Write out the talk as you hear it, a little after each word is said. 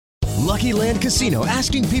Lucky Land Casino,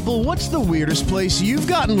 asking people, what's the weirdest place you've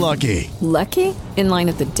gotten lucky? Lucky? In line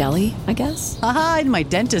at the deli, I guess? Aha, in my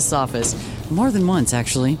dentist's office. More than once,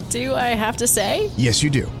 actually. Do I have to say? Yes, you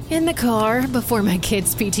do. In the car before my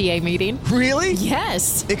kids' PTA meeting. Really?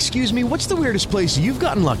 Yes. Excuse me, what's the weirdest place you've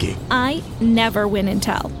gotten lucky? I never win and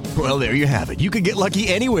tell. Well, there you have it. You can get lucky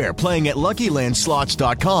anywhere, playing at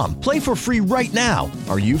LuckyLandSlots.com. Play for free right now.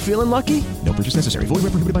 Are you feeling lucky? No purchase necessary. Void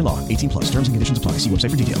where prohibited by law. 18 plus. Terms and conditions apply. See website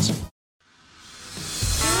for details.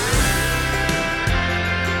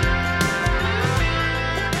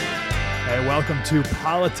 Welcome to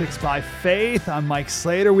Politics by Faith. I'm Mike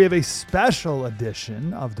Slater. We have a special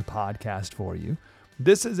edition of the podcast for you.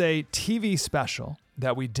 This is a TV special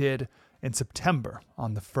that we did in September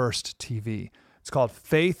on the First TV. It's called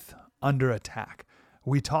Faith Under Attack.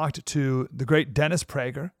 We talked to the great Dennis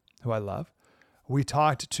Prager, who I love. We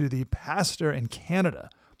talked to the pastor in Canada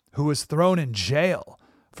who was thrown in jail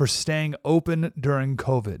for staying open during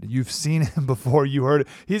COVID. You've seen him before. You heard it.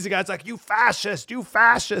 He's the guy that's like, you fascist, you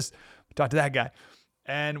fascist. We talked to that guy.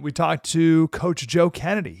 And we talked to Coach Joe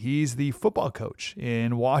Kennedy. He's the football coach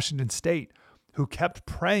in Washington State who kept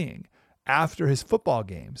praying after his football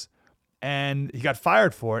games. And he got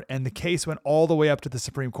fired for it. And the case went all the way up to the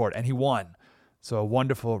Supreme Court. And he won. So a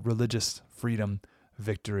wonderful religious freedom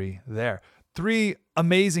victory there. 3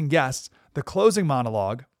 amazing guests. The closing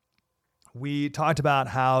monologue, we talked about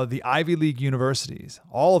how the Ivy League universities,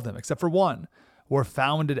 all of them except for one, were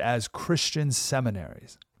founded as Christian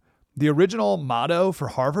seminaries. The original motto for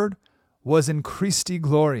Harvard was In Christi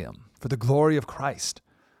Gloriam, for the glory of Christ.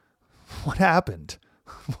 What happened?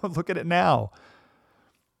 Look at it now.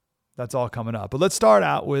 That's all coming up. But let's start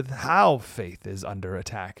out with how faith is under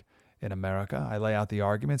attack in America. I lay out the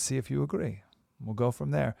argument, see if you agree. We'll go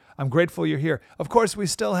from there. I'm grateful you're here. Of course, we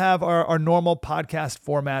still have our normal podcast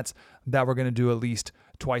formats that we're going to do at least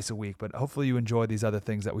twice a week, but hopefully you enjoy these other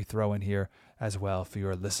things that we throw in here as well for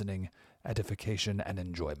your listening edification and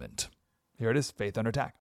enjoyment. Here it is, Faith Under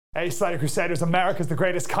Attack. Hey, Slater Crusaders, America's the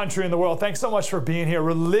greatest country in the world. Thanks so much for being here.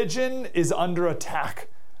 Religion is under attack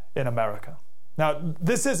in America. Now,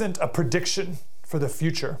 this isn't a prediction for the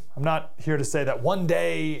future. I'm not here to say that one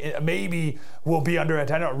day maybe we'll be under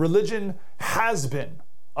attack. No, religion has been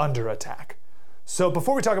under attack. So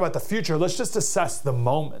before we talk about the future, let's just assess the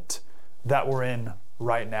moment that we're in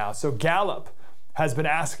right now. So Gallup has been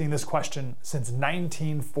asking this question since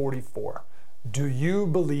 1944. Do you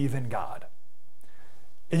believe in God?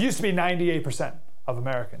 It used to be 98% of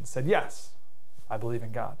Americans said, yes, I believe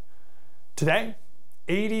in God. Today,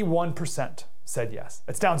 81% said yes.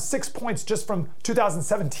 It's down 6 points just from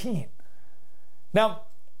 2017. Now,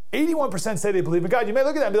 81% say they believe in God. You may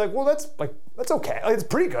look at that and be like, well, that's okay. It's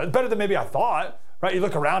pretty good. Better than maybe I thought, right? You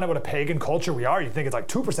look around at what a pagan culture we are, you think it's like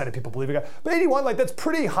 2% of people believe in God. But 81, that's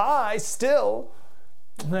pretty high still.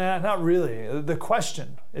 Nah, not really. The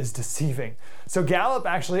question is deceiving. So Gallup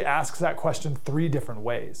actually asks that question 3 different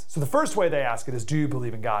ways. So the first way they ask it is, do you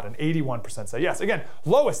believe in God? And 81% say yes. Again,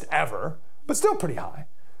 lowest ever, but still pretty high.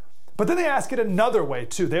 But then they ask it another way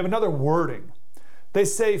too. They have another wording. They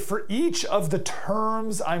say, for each of the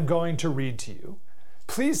terms I'm going to read to you,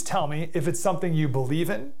 please tell me if it's something you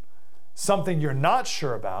believe in, something you're not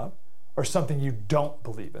sure about, or something you don't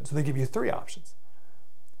believe in. So they give you 3 options.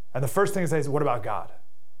 And the first thing they say is, what about God?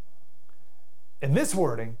 In this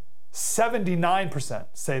wording, 79%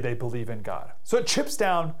 say they believe in God. So it chips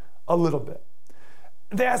down a little bit.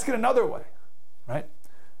 They ask it another way, right?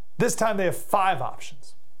 This time they have 5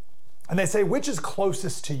 options. And they say, which is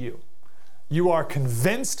closest to you? You are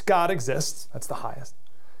convinced God exists. That's the highest.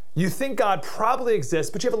 You think God probably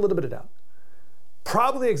exists, but you have a little bit of doubt.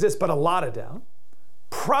 Probably exists, but a lot of doubt.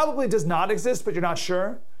 Probably does not exist, but you're not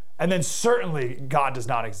sure. And then certainly God does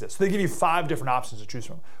not exist. So they give you 5 different options to choose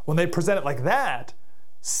from. When they present it like that,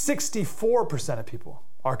 64% of people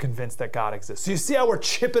are convinced that God exists. So you see how we're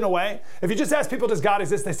chipping away? If you just ask people, does God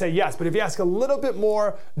exist? They say yes. But if you ask a little bit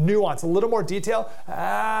more nuance, a little more detail,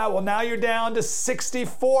 well, now you're down to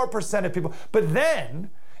 64% of people. But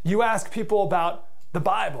then you ask people about the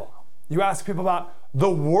Bible. You ask people about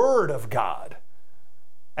the Word of God.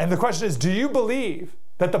 And the question is, do you believe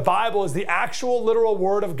that the Bible is the actual literal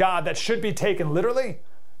Word of God that should be taken literally?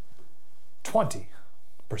 20%.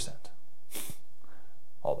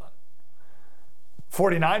 Hold on.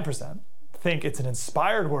 49% think it's an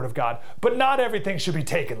inspired Word of God, but not everything should be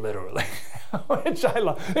taken literally, which I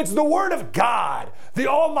love. It's the Word of God, the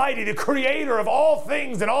Almighty, the Creator of all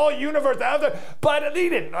things and all universe, but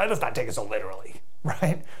let's not take it so literally,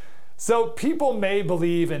 right? So people may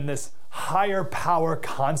believe in this higher power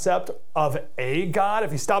concept of a God.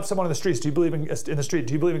 If you stop someone in the streets, do you believe in the street?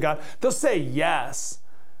 Do you believe in God? They'll say yes,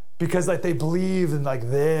 because like they believe in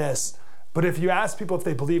like this. But if you ask people if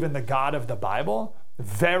they believe in the God of the Bible,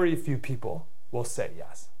 very few people will say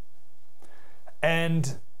yes.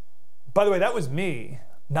 And by the way, that was me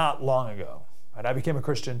not long ago. Right? I became a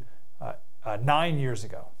Christian 9 years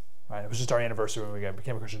ago. Right? It was just our anniversary when we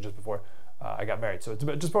became a Christian just before I got married. So it's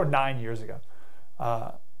just about 9 years ago.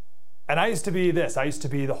 And I used to be this. I used to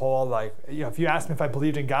be the whole like, if you asked me if I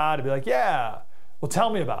believed in God, I'd be like, yeah, well,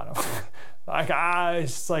 tell me about him.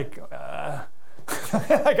 It's like, I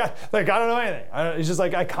don't know anything. It's just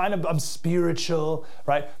like, I'm spiritual,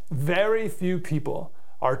 right? Very few people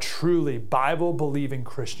are truly Bible-believing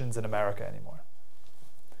Christians in America anymore.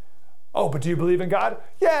 Oh, but do you believe in God?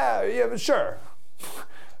 Yeah, sure.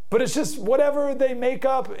 But it's just whatever they make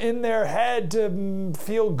up in their head to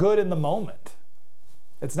feel good in the moment.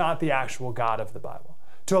 It's not the actual God of the Bible.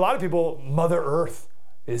 To a lot of people, Mother Earth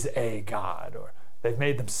is a God, or they've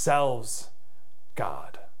made themselves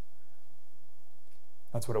God.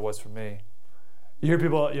 That's what it was for me. You hear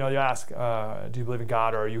people, you ask, do you believe in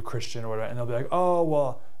God, or are you a Christian, or whatever, and they'll be like, oh,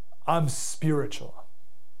 well, I'm spiritual.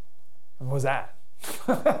 And what was that?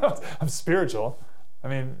 I'm spiritual. I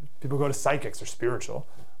mean, people go to psychics, they're spiritual,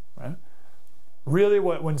 right? Really,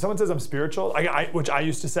 when someone says I'm spiritual, which I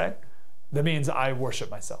used to say, that means I worship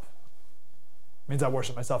myself. It means I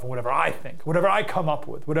worship myself and whatever I think, whatever I come up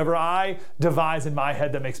with, whatever I devise in my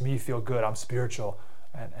head that makes me feel good, I'm spiritual,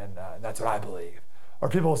 and that's what I believe. Or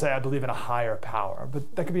people will say I believe in a higher power,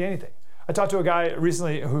 but that could be anything. I talked to a guy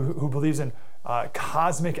recently who believes in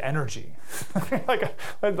cosmic energy. like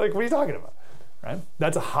what are you talking about? Right?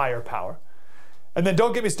 That's a higher power. And then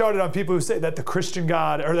don't get me started on people who say that the Christian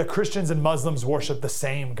God, or that Christians and Muslims worship the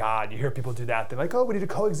same God. You hear people do that. They're like, oh, we need to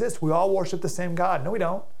coexist. We all worship the same God. No, we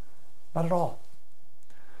don't. Not at all.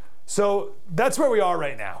 So that's where we are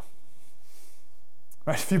right now.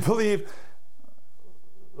 Right? If you believe,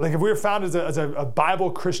 like if we were founded as a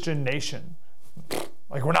Bible Christian nation,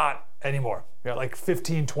 like we're not anymore. Like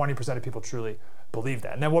 15, 20% of people truly believe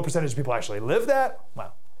that. And then what percentage of people actually live that?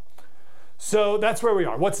 Well, so that's where we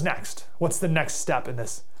are. What's next? What's the next step in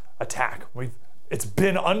this attack? It's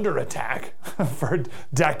been under attack for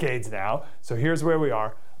decades now. So here's where we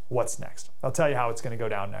are. What's next? I'll tell you how it's going to go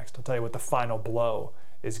down next. I'll tell you what the final blow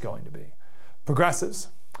is going to be. Progressives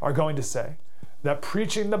are going to say that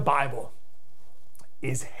preaching the Bible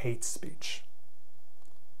is hate speech.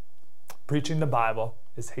 Preaching the Bible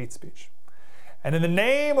is hate speech. And in the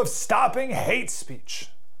name of stopping hate speech,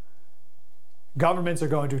 governments are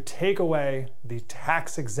going to take away the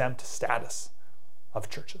tax-exempt status of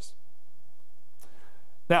churches.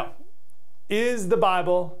 Now, is the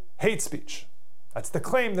Bible hate speech? That's the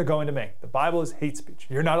claim they're going to make. The Bible is hate speech.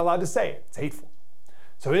 You're not allowed to say it. It's hateful.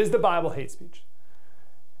 So is the Bible hate speech?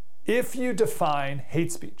 If you define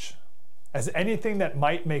hate speech as anything that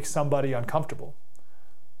might make somebody uncomfortable,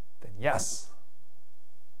 then yes,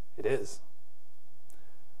 it is.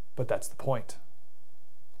 But that's the point.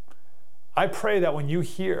 I pray that when you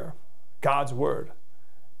hear God's word,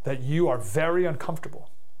 that you are very uncomfortable.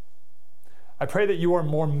 I pray that you are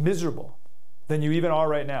more miserable than you even are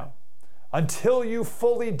right now, until you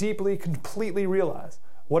fully, deeply, completely realize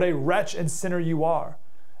what a wretch and sinner you are,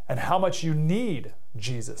 and how much you need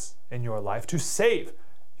Jesus in your life to save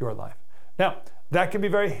your life. Now, that can be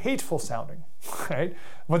very hateful sounding, right?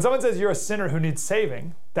 When someone says you're a sinner who needs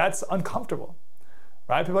saving, that's uncomfortable.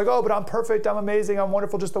 Right? People are like, oh, but I'm perfect, I'm amazing, I'm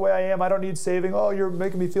wonderful just the way I am, I don't need saving, oh, you're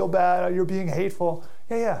making me feel bad, you're being hateful.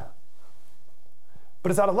 Yeah. But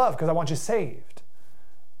it's out of love because I want you saved.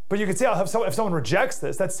 But you can see how if someone rejects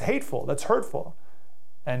this, that's hateful, that's hurtful.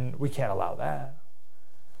 And we can't allow that.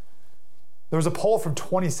 There was a poll from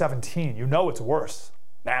 2017, you know it's worse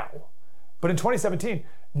now. But in 2017,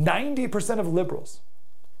 90% of liberals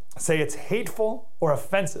say it's hateful or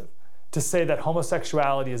offensive to say that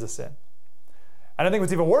homosexuality is a sin. And I think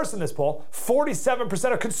what's even worse in this poll,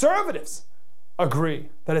 47% of conservatives agree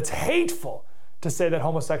that it's hateful to say that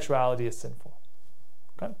homosexuality is sinful.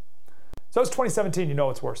 Okay? So it's 2017, you know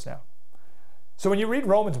it's worse now. So when you read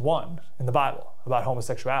Romans 1 in the Bible about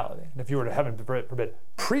homosexuality, and if you were to, heaven forbid,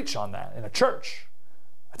 preach on that in a church,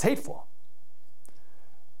 that's hateful.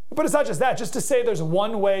 But it's not just that, just to say there's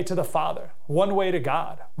one way to the Father, one way to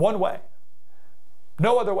God, one way.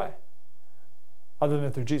 No other way other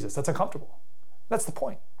than through Jesus. That's uncomfortable. That's the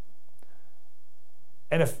point.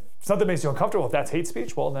 And if something makes you uncomfortable, if that's hate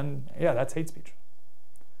speech, well then, yeah, that's hate speech.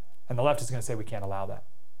 And the left is going to say we can't allow that.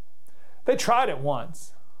 They tried it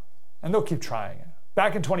once, and they'll keep trying it.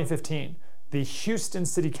 Back in 2015, the Houston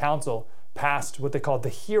City Council passed what they called the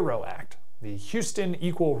HERO Act, the Houston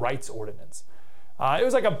Equal Rights Ordinance. It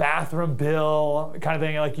was like a bathroom bill kind of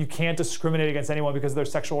thing. Like you can't discriminate against anyone because of their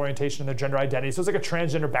sexual orientation and their gender identity. So it's like a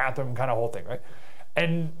transgender bathroom kind of whole thing, right?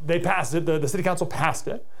 And they passed it. The city council passed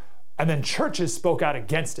it. And then churches spoke out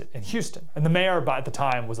against it in Houston. And the mayor at the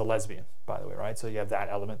time was a lesbian, by the way, right? So you have that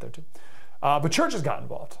element there too. But churches got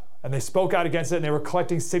involved. And they spoke out against it. And they were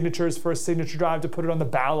collecting signatures for a signature drive to put it on the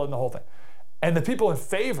ballot and the whole thing. And the people in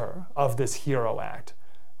favor of this HERO Act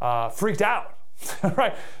freaked out,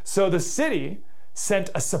 right? So the city sent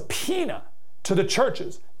a subpoena to the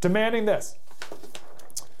churches demanding this: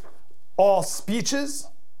 all speeches,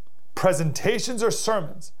 presentations, or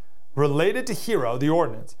sermons related to HERO, the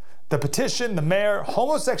ordinance, the petition, the mayor,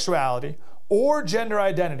 homosexuality, or gender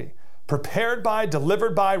identity, prepared by,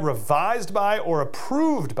 delivered by, revised by, or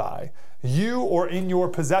approved by you or in your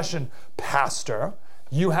possession, pastor,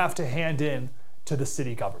 you have to hand in to the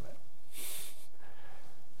city government.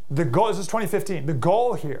 The goal, this is 2015, the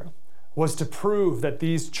goal here was to prove that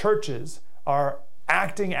these churches are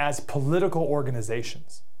acting as political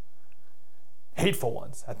organizations, hateful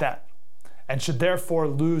ones at that, and should therefore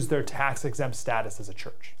lose their tax-exempt status as a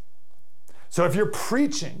church. So if you're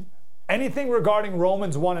preaching anything regarding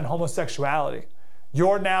Romans 1 and homosexuality,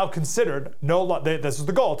 you're now considered, this is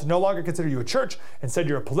the goal, to no longer consider you a church. Instead,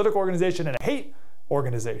 you're a political organization and a hate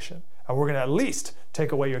organization. And we're going to at least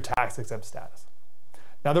take away your tax-exempt status.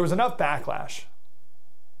 Now, there was enough backlash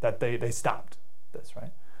that they stopped this,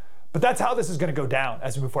 right? But that's how this is going to go down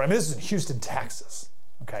as we move forward. I mean, this is in Houston, Texas.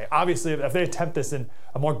 Okay, obviously, if they attempt this in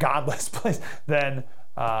a more godless place, then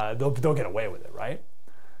they'll get away with it, right?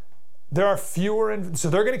 There are fewer, so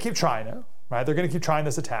they're going to keep trying it, right? They're going to keep trying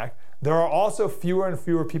this attack. There are also fewer and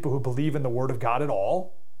fewer people who believe in the Word of God at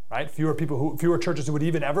all, right? Fewer churches who would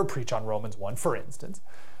even ever preach on Romans 1, for instance.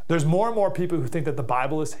 There's more and more people who think that the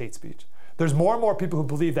Bible is hate speech. There's more and more people who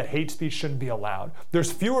believe that hate speech shouldn't be allowed.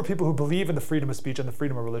 There's fewer people who believe in the freedom of speech and the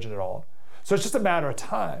freedom of religion at all. So it's just a matter of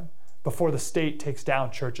time before the state takes down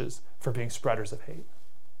churches for being spreaders of hate.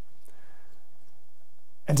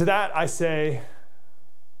 And to that I say,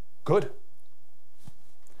 good.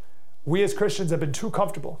 We as Christians have been too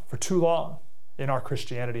comfortable for too long in our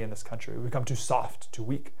Christianity in this country. We've become too soft, too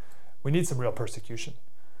weak. We need some real persecution.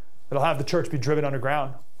 It'll have the church be driven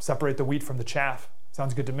underground, separate the wheat from the chaff.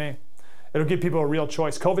 Sounds good to me. It'll give people a real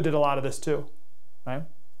choice. COVID did a lot of this too, right?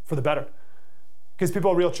 For the better. Gives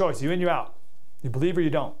people a real choice, you in, you out. You believe or you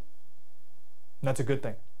don't. And that's a good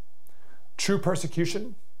thing. True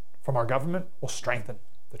persecution from our government will strengthen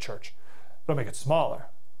the church. It'll make it smaller,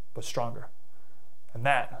 but stronger. And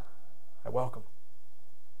that I welcome.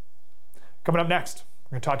 Coming up next,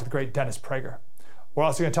 we're going to talk to the great Dennis Prager. We're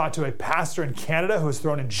also going to talk to a pastor in Canada who was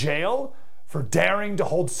thrown in jail for daring to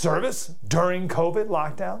hold service during COVID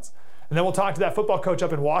lockdowns. And then we'll talk to that football coach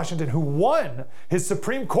up in Washington who won his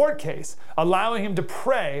Supreme Court case, allowing him to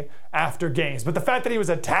pray after games. But the fact that he was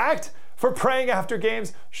attacked for praying after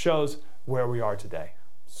games shows where we are today.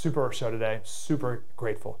 Super show today. Super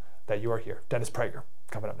grateful that you are here. Dennis Prager,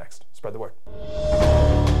 coming up next. Spread the word.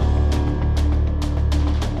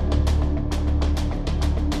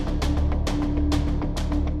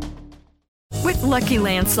 With Lucky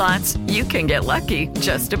Land Slots, you can get lucky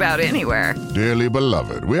just about anywhere. Dearly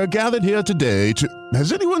beloved, we are gathered here today to...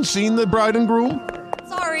 Has anyone seen the bride and groom?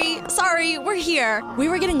 Sorry, we're here. We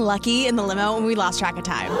were getting lucky in the limo and we lost track of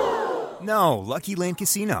time. No, Lucky Land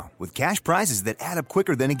Casino, with cash prizes that add up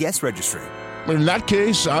quicker than a guest registry. In that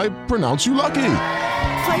case, I pronounce you lucky.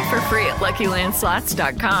 Play for free at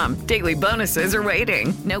LuckyLandSlots.com. Daily bonuses are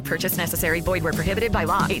waiting. No purchase necessary. Void where prohibited by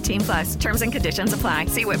law. 18+. Terms and conditions apply.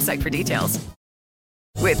 See website for details.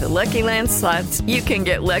 With Lucky Land Slots, you can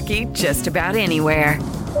get lucky just about anywhere.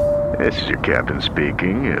 This is your captain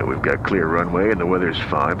speaking. We've got clear runway and the weather's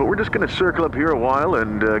fine, but we're just going to circle up here a while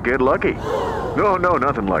and get lucky. No,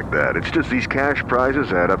 nothing like that. It's just these cash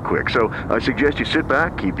prizes add up quick. So I suggest you sit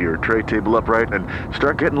back, keep your tray table upright, and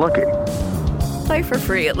start getting lucky. Play for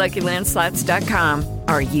free at LuckyLandSlots.com.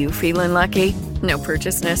 Are you feeling lucky? No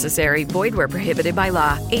purchase necessary. Void where prohibited by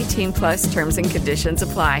law. 18+ terms and conditions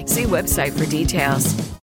apply. See website for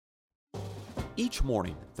details. Each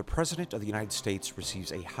morning, the President of the United States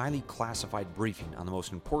receives a highly classified briefing on the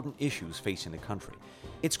most important issues facing the country.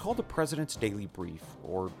 It's called the President's Daily Brief,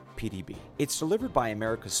 or PDB. It's delivered by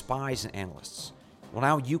America's spies and analysts. Well,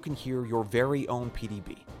 now you can hear your very own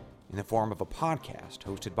PDB in the form of a podcast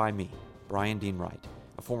hosted by me, Brian Dean Wright,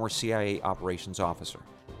 a former CIA operations officer.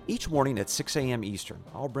 Each morning at 6 a.m. Eastern,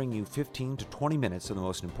 I'll bring you 15 to 20 minutes of the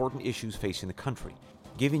most important issues facing the country,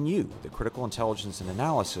 giving you the critical intelligence and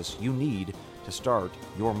analysis you need to start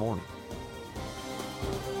your morning.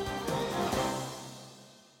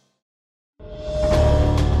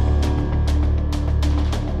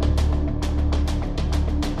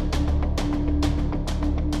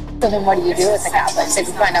 So then what do you do with the Catholics if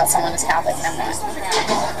you find out someone is Catholic? Then what?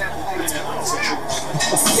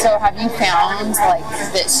 So have you found like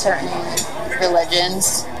that certain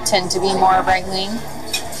religions tend to be more right-wing?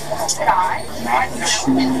 Not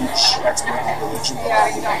huge exponential religion.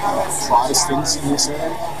 Protestants in this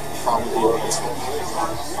area probably are this way.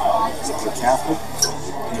 If they're Catholic,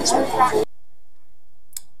 it's okay.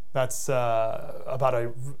 That's about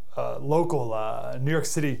a local New York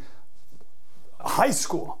City high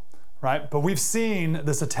school, right? But we've seen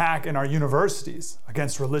this attack in our universities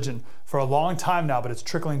against religion for a long time now, but it's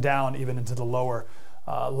trickling down even into the lower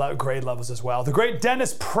grade levels as well. The great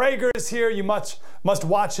Dennis Prager is here. You must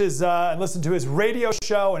watch his and listen to his radio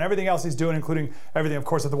show and everything else he's doing, including everything, of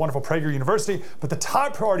course, at the wonderful Prager University. But the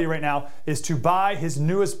top priority right now is to buy his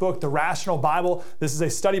newest book, The Rational Bible. This is a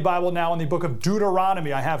study Bible now in the book of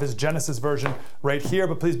Deuteronomy. I have his Genesis version right here,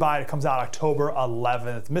 but please buy it. It comes out October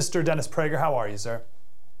 11th. Mr. Dennis Prager, how are you, sir?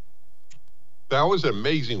 That was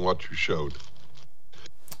amazing what you showed.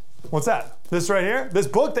 What's that? This right here? This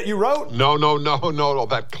book that you wrote? No,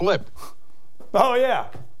 that clip. Oh, yeah.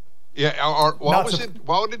 Yeah,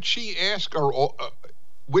 why did she ask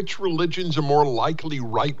which religions are more likely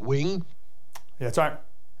right-wing? Yeah, that's right.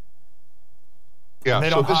 Yeah, and they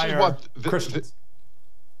so don't this hire is what... Christians.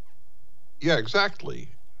 Yeah, exactly.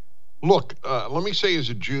 Look, let me say as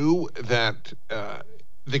a Jew that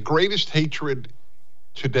the greatest hatred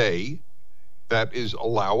today that is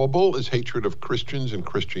allowable is hatred of Christians and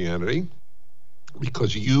Christianity,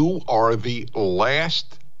 because you are the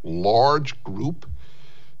last large group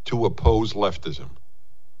to oppose leftism.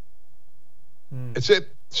 It's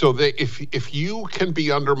it. So if you can be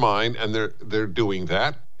undermined, and they're doing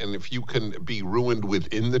that, and if you can be ruined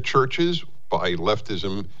within the churches by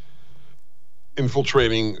leftism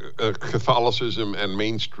infiltrating Catholicism and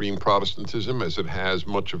mainstream Protestantism, as it has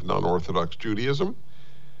much of non-Orthodox Judaism,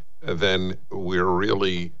 then we're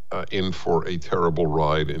really in for a terrible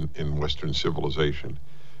ride in Western civilization.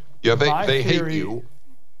 Yeah, they hate you.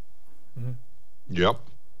 Mm-hmm. Yep.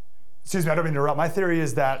 Excuse me, I don't mean to interrupt. My theory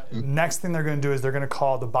is that next thing they're going to do is they're going to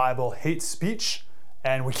call the Bible hate speech,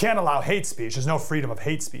 and we can't allow hate speech. There's no freedom of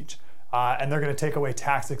hate speech. And they're going to take away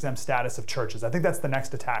tax-exempt status of churches. I think that's the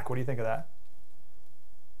next attack. What do you think of that?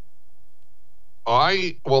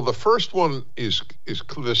 The first one is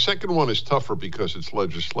the second one is tougher because it's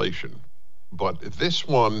legislation, but this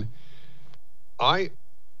one,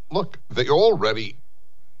 they already,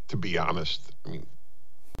 to be honest, I mean,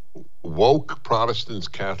 woke Protestants,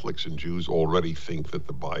 Catholics, and Jews already think that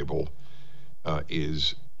the Bible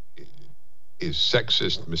is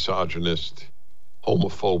sexist, misogynist,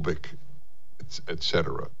 homophobic,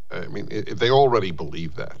 etc. I mean, they already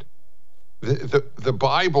believe that. The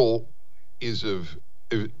Bible is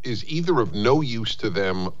either of no use to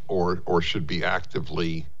them or should be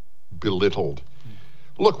actively belittled.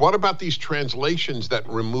 Look, what about these translations that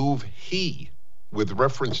remove he with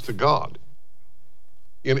reference to God?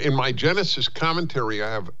 In my Genesis commentary,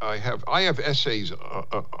 I have essays.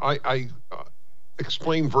 I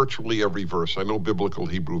explain virtually every verse. I know biblical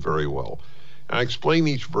Hebrew very well. And I explain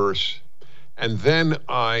each verse, and then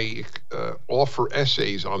I offer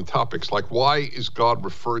essays on topics like, why is God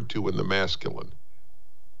referred to in the masculine?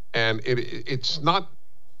 And it's not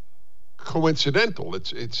coincidental.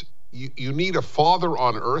 It's you need a father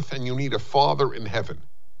on earth and you need a father in heaven.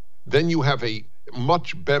 Then you have a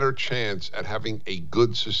much better chance at having a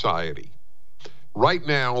good society. Right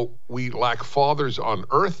now, we lack fathers on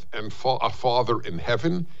earth and a father in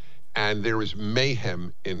heaven, and there is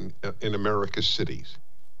mayhem in America's cities.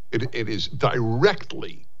 It is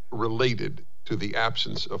directly related to the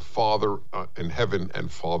absence of father in heaven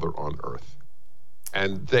and father on earth.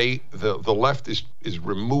 And the left is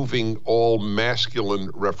removing all masculine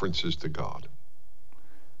references to God.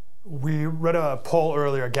 We read a poll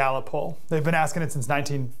earlier, a Gallup poll. They've been asking it since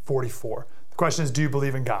 1944. The question is, do you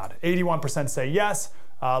believe in God? 81% say yes,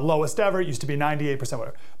 lowest ever. It used to be 98%,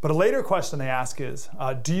 whatever. But a later question they ask is,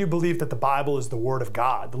 do you believe that the Bible is the Word of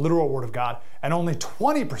God, the literal Word of God? And only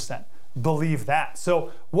 20% believe that.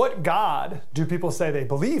 So what God do people say they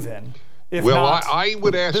believe in? If not, I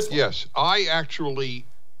would ask, yes.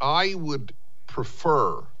 I would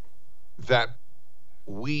prefer that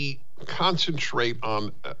we concentrate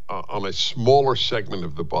on a smaller segment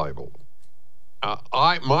of the Bible.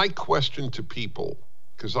 My question to people,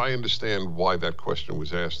 because I understand why that question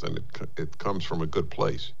was asked, and it comes from a good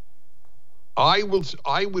place. I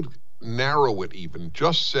would narrow it even.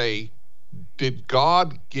 Just say, did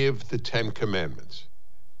God give the 10 Commandments?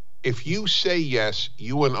 If you say yes,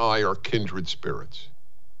 you and I are kindred spirits.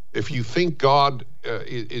 If you think God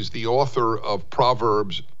is the author of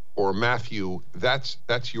Proverbs or Matthew, that's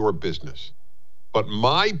your business. But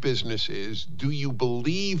my business is, do you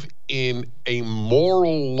believe in a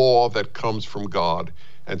moral law that comes from God?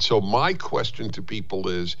 And so my question to people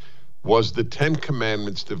is, was the Ten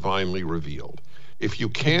Commandments divinely revealed? If you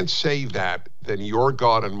can't say that, then your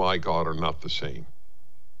God and my God are not the same.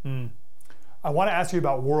 I want to ask you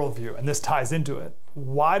about worldview, and this ties into it.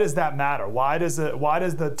 Why does that matter? Why does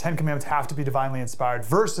the Ten Commandments have to be divinely inspired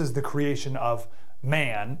versus the creation of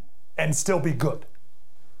man and still be good?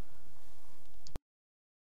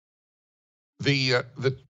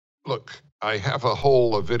 Look, I have a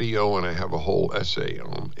whole video and I have a whole essay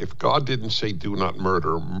on, if God didn't say do not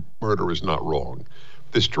murder, murder is not wrong.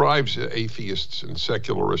 This drives atheists and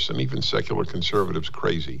secularists and even secular conservatives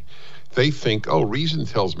crazy. They think, oh, reason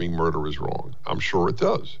tells me murder is wrong. I'm sure it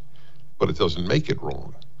does, but it doesn't make it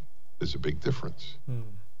wrong. There's a big difference.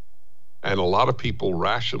 And a lot of people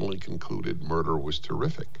rationally concluded murder was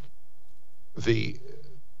terrific.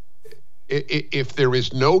 If there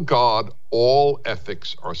is no God, all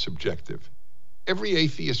ethics are subjective. Every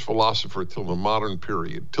atheist philosopher till the modern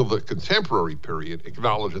period, till the contemporary period,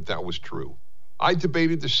 acknowledged that was true. I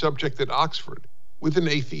debated the subject at Oxford with an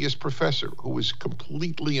atheist professor who was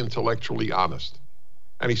completely intellectually honest.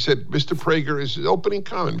 And he said, Mr. Prager, his opening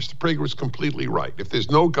comment, Mr. Prager was completely right. If there's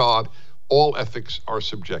no God, all ethics are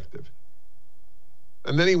subjective.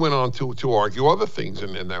 And then he went on to argue other things,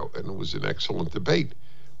 and it was an excellent debate.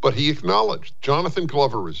 But he acknowledged, Jonathan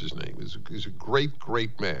Glover is his name, is a great,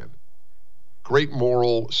 great man. Great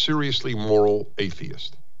moral, seriously moral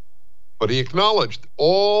atheist. But he acknowledged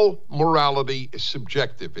all morality is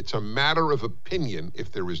subjective. It's a matter of opinion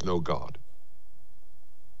if there is no God.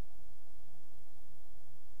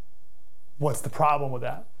 What's the problem with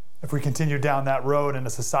that? If we continue down that road and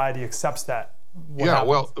a society accepts that, what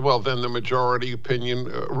happens? well, then the majority opinion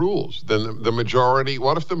rules. Then the majority,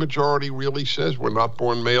 what if the majority really says we're not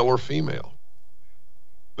born male or female?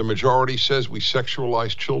 The majority says we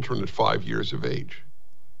sexualize children at 5 years of age.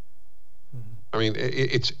 I mean,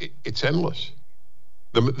 it's endless.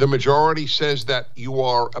 The majority says that you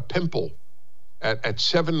are a pimple. At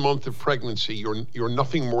 7 months of pregnancy, you're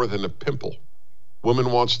nothing more than a pimple.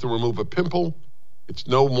 Woman wants to remove a pimple. It's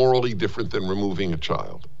no morally different than removing a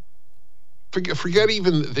child. Forget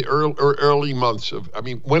even the early months of, I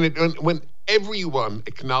mean, when everyone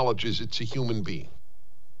acknowledges it's a human being.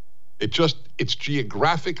 Its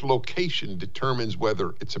geographic location determines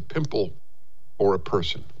whether it's a pimple or a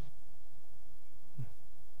person.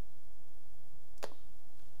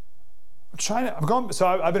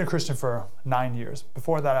 I've been a Christian for 9 years.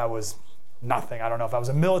 Before that, I was nothing. I don't know if I was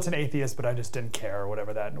a militant atheist, but I just didn't care, or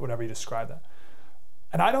whatever you describe that.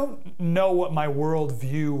 And I don't know what my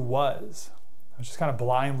worldview was. I was just kind of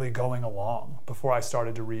blindly going along before I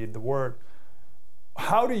started to read the Word.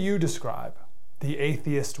 How do you describe the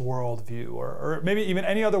atheist worldview, or maybe even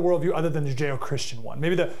any other worldview other than the Judeo-Christian one?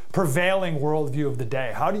 Maybe the prevailing worldview of the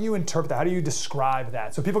day. How do you interpret that? How do you describe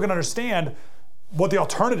that so people can understand what the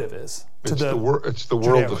alternative is to the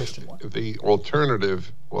Judeo-Christian one? The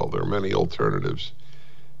alternative, well, there are many alternatives.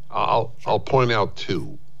 I'll point out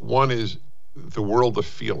two. One is the world of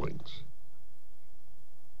feelings.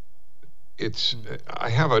 I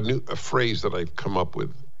have a phrase that I've come up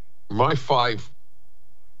with. My 5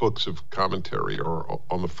 books of commentary are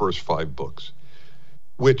on the first 5 books,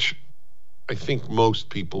 which I think most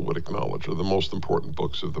people would acknowledge are the most important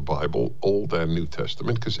books of the Bible, Old and New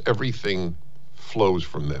Testament, because everything flows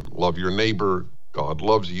from them. Love your neighbor, God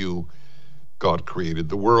loves you, God created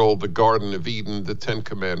the world, the Garden of Eden, the 10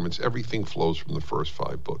 Commandments, everything flows from the first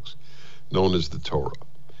 5 books, known as the Torah.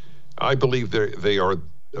 I believe they are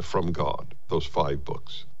from God, those 5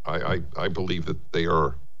 books. I believe that they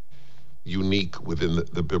are unique within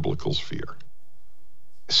the biblical sphere.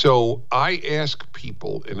 So I ask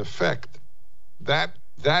people, in effect, that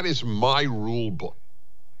is my rule book.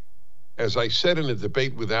 As I said in a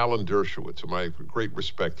debate with Alan Dershowitz, whom I have great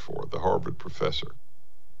respect for, the Harvard professor,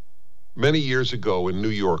 many years ago in New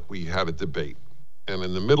York, we had a debate. And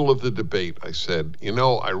in the middle of the debate, I said,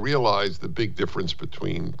 I realize the big difference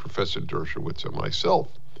between Professor Dershowitz and myself.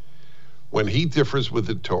 When he differs with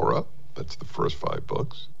the Torah, that's the first 5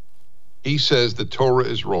 books, he says the Torah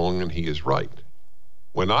is wrong and he is right.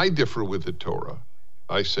 When I differ with the Torah,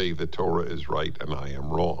 I say the Torah is right and I am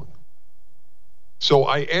wrong. So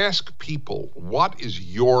I ask people, what is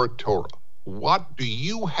your Torah? What do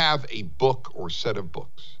you have a book or set of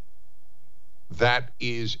books that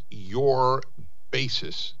is your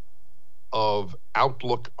basis of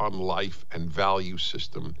outlook on life and value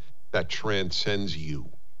system that transcends you?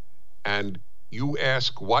 And you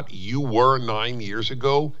ask what you were 9 years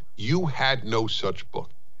ago, you had no such book.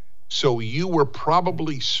 So you were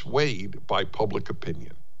probably swayed by public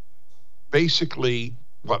opinion. Basically,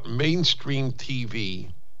 what mainstream TV,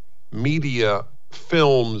 media,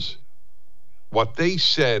 films, what they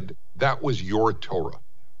said, that was your Torah.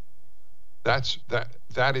 That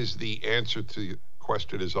is the answer to the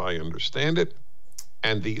question as I understand it.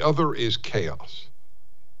 And the other is chaos.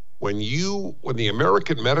 When the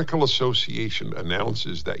American Medical Association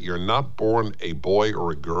announces that you're not born a boy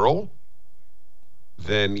or a girl,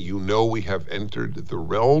 then you know we have entered the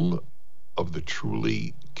realm of the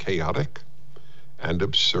truly chaotic and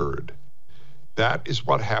absurd. That is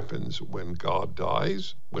what happens when God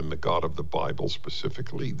dies, when the God of the Bible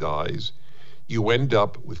specifically dies. You end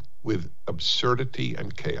up with absurdity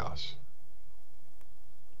and chaos.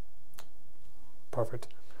 Perfect.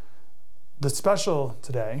 The special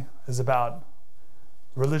today is about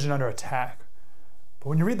religion under attack. But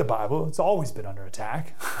when you read the Bible, it's always been under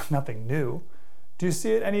attack. Nothing new. Do you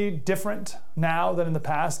see it any different now than in the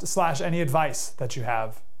past? / any advice that you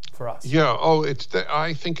have for us? Yeah.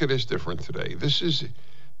 I think it is different today. This is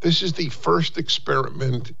the first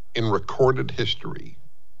experiment in recorded history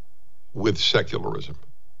with secularism.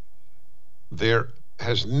 There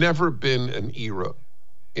has never been an era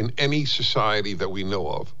in any society that we know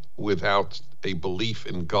of without a belief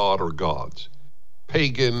in God or gods,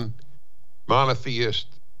 pagan, monotheist,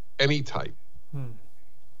 any type.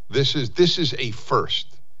 This is a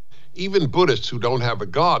first. Even Buddhists who don't have a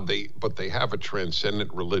god, but they have a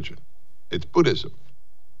transcendent religion. It's Buddhism,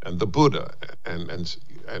 and the Buddha,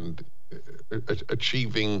 and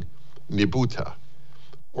achieving Nibbutta,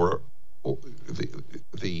 or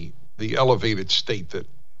the elevated state that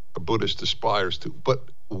a Buddhist aspires to. But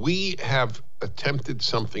we have attempted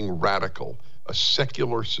something radical, a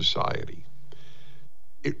secular society,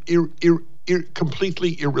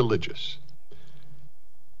 completely irreligious.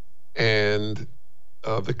 And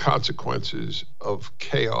the consequences of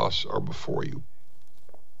chaos are before you.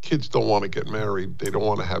 Kids don't want to get married. They don't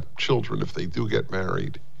want to have children if they do get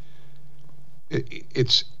married.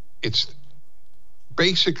 It's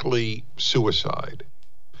basically suicide.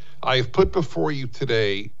 I have put before you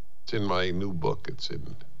today, it's in my new book, it's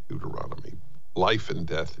in Deuteronomy, life and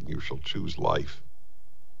death, and you shall choose life.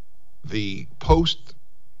 The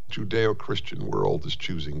post-Judeo-Christian world is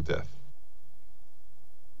choosing death.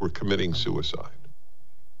 We're committing suicide.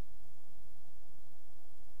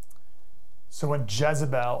 So when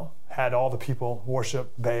Jezebel had all the people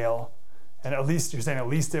worship Baal, and at least you're saying at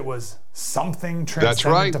least it was something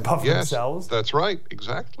transcendent above themselves? That's right,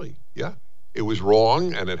 exactly, yeah. It was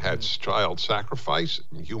wrong, and it had child sacrifice,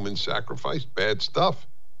 human sacrifice, bad stuff.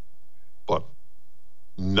 But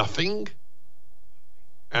nothing?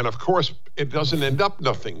 And of course, it doesn't end up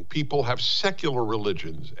nothing. People have secular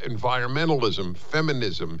religions, environmentalism,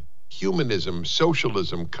 feminism, humanism,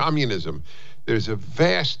 socialism, communism. There's a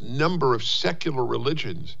vast number of secular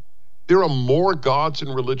religions. There are more gods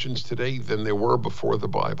and religions today than there were before the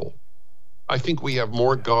Bible. I think we have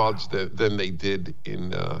more gods than they did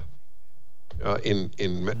in what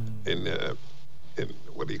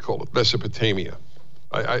do you call it, Mesopotamia.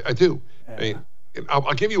 I do. Yeah.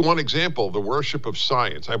 I'll give you one example, the worship of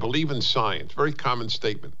science. I believe in science, very common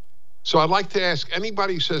statement. So I'd like to ask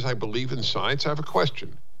anybody who says I believe in science, I have a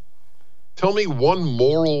question. Tell me one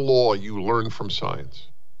moral law you learned from science.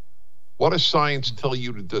 What does science tell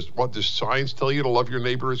you to do? What does science tell you to love your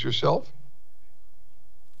neighbor as yourself?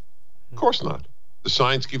 Of course not. Does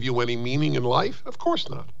science give you any meaning in life? Of course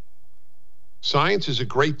not. Science is a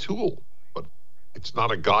great tool, but it's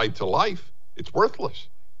not a guide to life. It's worthless.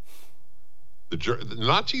 The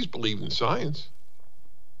Nazis believed in science.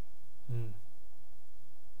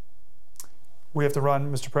 We have to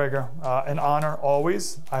run, Mr. Prager. In honor,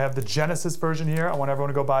 always. I have the Genesis version here. I want everyone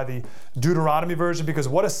to go buy the Deuteronomy version, because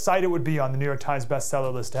what a sight it would be on the New York Times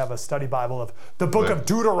bestseller list to have a study Bible of the book of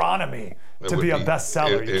Deuteronomy to be a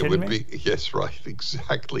bestseller. Are you kidding me? Yes, right.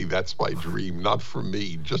 Exactly. That's my dream. Not for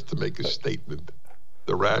me, just to make a statement.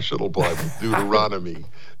 The Rational Bible, Deuteronomy.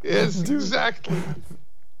 Yes, exactly.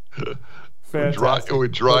 Fantastic. It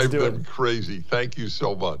would drive them crazy. Thank you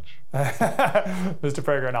so much. Mr.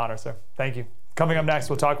 Prager, an honor, sir. Thank you. Coming up next,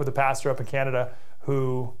 we'll talk with the pastor up in Canada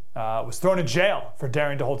who was thrown in jail for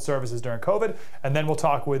daring to hold services during COVID. And then we'll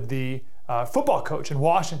talk with the football coach in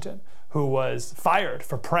Washington who was fired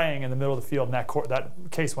for praying in the middle of the field. And that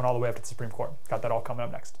case went all the way up to the Supreme Court. Got that all coming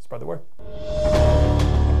up next. Spread the word.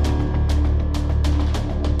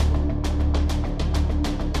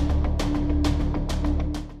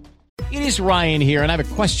 It is Ryan here, and I have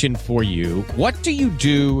a question for you. What do you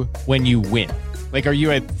do when you win? Like, are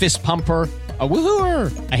you a fist pumper? A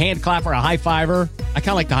woohooer, a hand clapper, a high fiver. I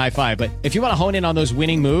kind of like the high five, but if you want to hone in on those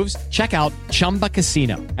winning moves, check out Chumba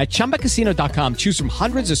Casino. At ChumbaCasino.com, choose from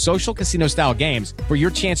hundreds of social casino style games for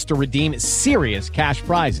your chance to redeem serious cash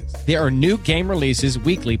prizes. There are new game releases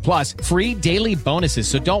weekly, plus free daily bonuses.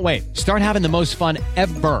 So don't wait. Start having the most fun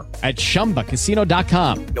ever at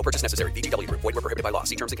ChumbaCasino.com. No purchase necessary. VGW Group. Void where prohibited by law.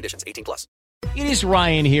 See terms and conditions. 18+. It is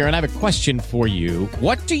Ryan here, and I have a question for you.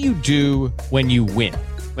 What do you do when you win?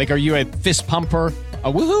 Like, are you a fist pumper,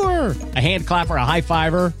 a woohooer, a hand clapper, a high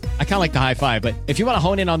fiver? I kind of like the high five, but if you want to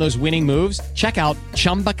hone in on those winning moves, check out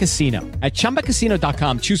Chumba Casino. At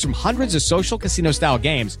ChumbaCasino.com, choose from hundreds of social casino style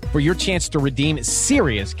games for your chance to redeem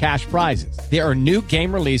serious cash prizes. There are new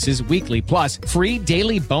game releases weekly, plus free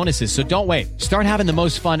daily bonuses. So don't wait. Start having the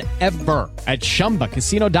most fun ever at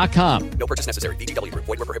ChumbaCasino.com. No purchase necessary. VGW Group.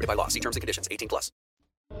 Void where prohibited by law. See terms and conditions. 18+.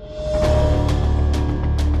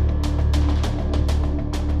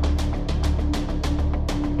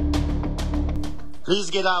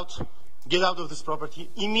 Please get out. Get out of this property.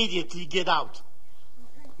 Immediately get out.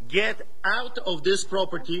 Get out of this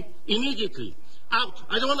property immediately. Out.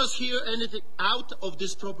 I don't want to hear anything. Out of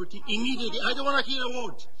this property immediately. I don't want to hear a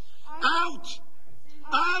word. Out.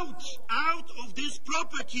 Out. Out of this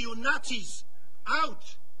property, you Nazis.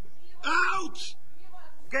 Out. Out.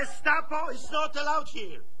 Gestapo is not allowed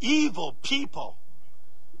here. Evil people.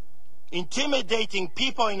 Intimidating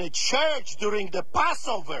people in a church during the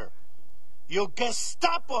Passover. You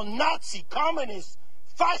Gestapo, Nazi, communists,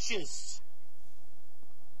 fascists.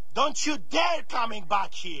 Don't you dare coming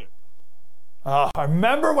back here. I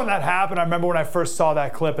remember when that happened. I remember when I first saw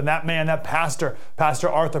that clip. And that man, that Pastor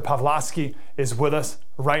Arthur Pawlowski, is with us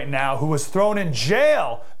right now, who was thrown in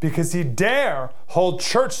jail because he dare hold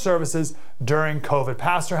church services during COVID.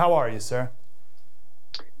 Pastor, how are you, sir?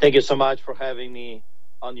 Thank you so much for having me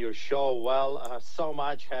on your show. Well, so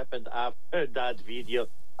much happened after that video.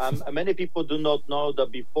 Many people do not know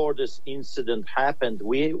that before this incident happened,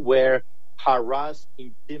 we were harassed,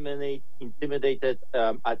 intimidated,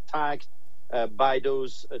 attacked by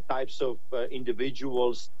those types of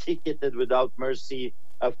individuals, ticketed without mercy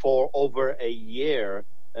for over a year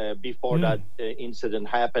before that incident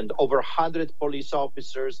happened. Over 100 police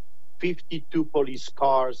officers, 52 police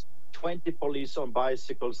cars, 20 police on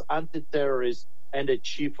bicycles, anti-terrorists, and a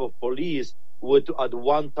chief of police would at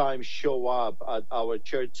one time show up at our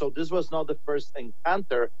church. So this was not the first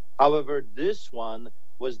encounter. However, this one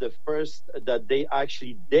was the first that they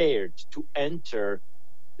actually dared to enter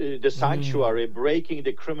the sanctuary, breaking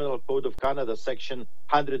the Criminal Code of Canada, Section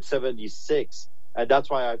 176. And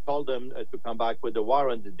that's why I told them to come back with the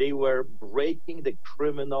warrant. They were breaking the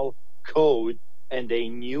criminal code, and they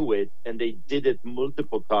knew it, and they did it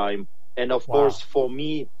multiple times. And of course, for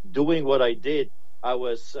me, doing what I did, I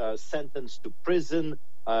was sentenced to prison.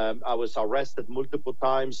 I was arrested multiple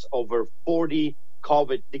times, over 40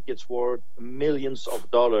 COVID tickets worth millions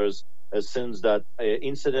of dollars since that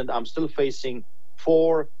incident. I'm still facing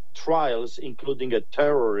 4 trials, including a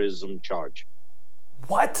terrorism charge.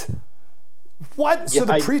 What? So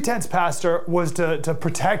the pretense, Pastor, was to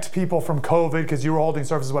protect people from COVID because you were holding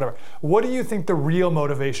services, whatever. What do you think the real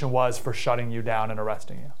motivation was for shutting you down and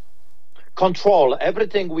arresting you? Control.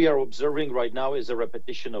 Everything we are observing right now is a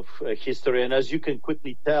repetition of history. And as you can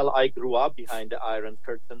quickly tell, I grew up behind the Iron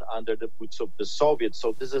Curtain under the boots of the Soviets.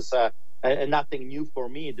 So this is nothing new for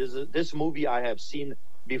me. This movie I have seen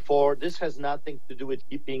before. This has nothing to do with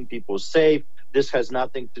keeping people safe. This has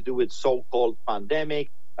nothing to do with so-called pandemic.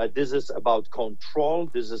 This is about control.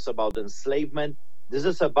 This is about enslavement. This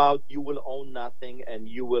is about you will own nothing and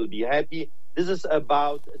you will be happy. This is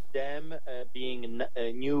about them being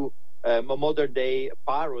a new modern day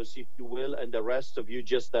pharaohs, if you will, and the rest of you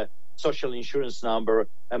just a social insurance number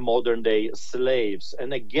and modern day slaves.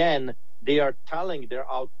 And again, they're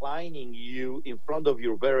outlining you in front of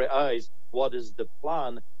your very eyes what is the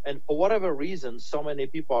plan. And for whatever reason, so many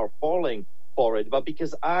people are falling for it. But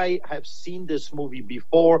because I have seen this movie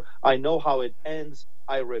before, I know how it ends.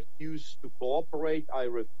 I refuse to cooperate. I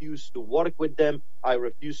refuse to work with them. I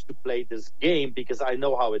refuse to play this game because I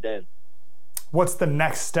know how it ends. What's the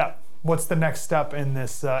next step? What's the next step in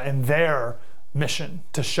this in their mission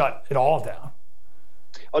to shut it all down?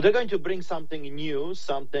 Oh, they're going to bring something new,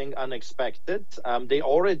 something unexpected. They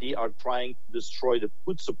already are trying to destroy the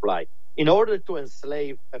food supply. In order to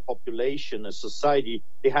enslave a population, a society,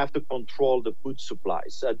 they have to control the food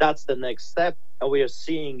supplies. That's the next step, and we are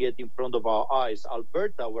seeing it in front of our eyes.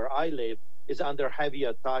 Alberta, where I live, is under heavy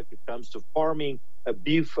attack when it comes to farming.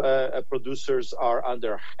 Beef producers are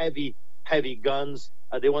under heavy guns.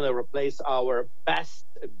 They want to replace our best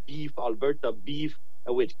beef, Alberta beef,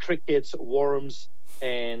 with crickets, worms,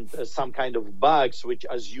 and some kind of bugs, which,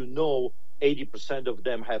 as you know, 80% of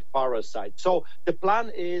them have parasites. So the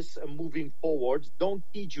plan is moving forward. Don't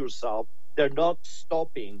kid yourself. They're not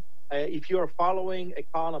stopping. If you're following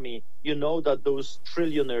economy, you know that those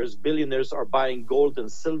trillionaires, billionaires are buying gold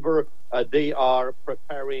and silver. They are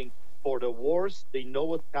preparing for the wars. They know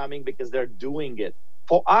what's coming because they're doing it.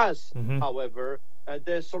 For us, however,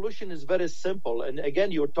 the solution is very simple. And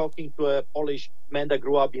again, you're talking to a Polish man that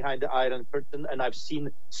grew up behind the Iron Curtain, and I've seen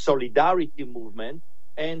Solidarity movement.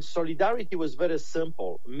 And Solidarity was very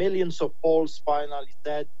simple. Millions of Poles finally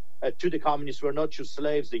said to the communists, we're not your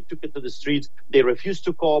slaves. They took it to the streets. They refused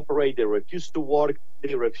to cooperate. They refused to work.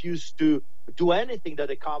 They refused to do anything that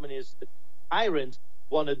the communist tyrants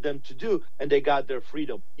wanted them to do, and they got their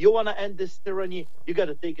freedom. You want to end this tyranny, you got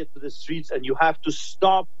to take it to the streets, and you have to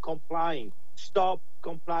stop complying. Stop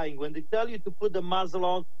complying. When they tell you to put the muzzle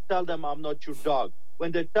on, tell them I'm not your dog.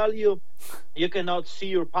 When they tell you you cannot see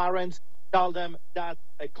your parents, tell them that's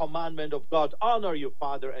a commandment of God. Honor your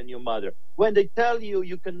father and your mother. When they tell you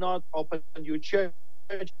you cannot open your church,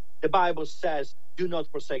 the Bible says, do not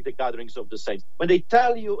forsake the gatherings of the saints. When they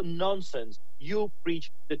tell you nonsense, you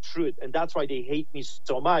preach the truth. And that's why they hate me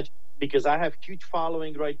so much, because I have huge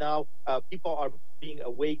following right now. People are being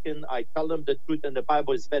awakened. I tell them the truth, and the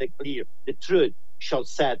Bible is very clear. The truth shall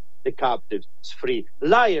set the captives free.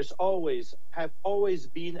 Liars have always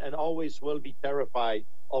been and always will be terrified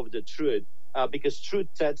of the truth, because truth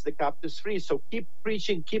sets the captives free. So keep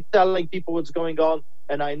preaching, keep telling people what's going on.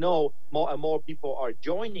 And I know more and more people are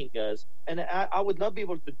joining us. And I would not be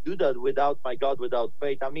able to do that without my God, without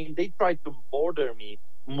faith. I mean, they tried to murder me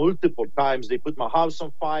multiple times. They put my house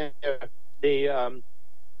on fire. They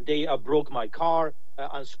broke my car,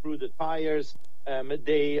 unscrewed the tires.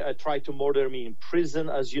 They tried to murder me in prison.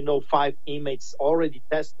 As you know, 5 inmates already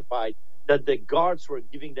testified that the guards were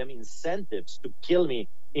giving them incentives to kill me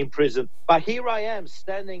in prison. But here I am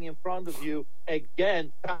standing in front of you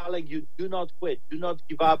again, telling you, do not quit, do not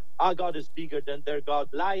give up. Our God is bigger than their God.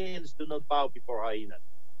 Lions do not bow before hyenas.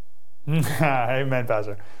 Amen,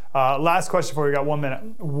 Pastor. Last question for you. We got 1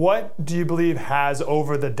 minute. What do you believe has,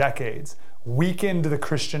 over the decades, weakened the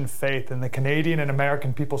Christian faith in the Canadian and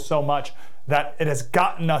American people so much that it has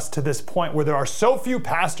gotten us to this point where there are so few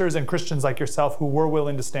pastors and Christians like yourself who were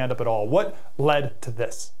willing to stand up at all? What led to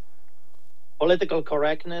this? Political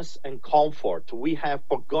correctness and comfort. We have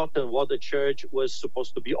forgotten what the church was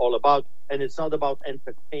supposed to be all about. And it's not about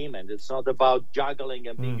entertainment. It's not about juggling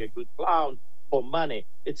and being a good clown for money.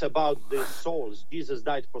 It's about the souls. Jesus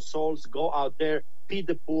died for souls. Go out there, feed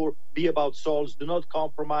the poor, be about souls. Do not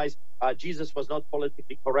compromise. Jesus was not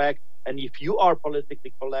politically correct. And if you are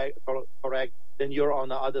politically correct, then you're on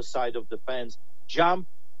the other side of the fence. Jump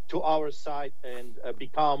to our side and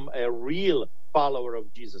become a real follower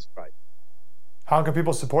of Jesus Christ. How can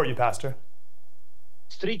people support you, Pastor?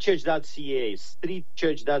 Streetchurch.ca,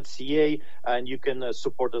 streetchurch.ca, and you can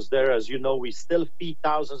support us there. As you know, we still feed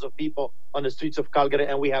thousands of people on the streets of Calgary,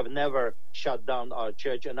 and we have never shut down our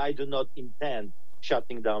church, and I do not intend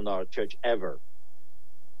shutting down our church ever.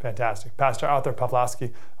 Fantastic. Pastor Arthur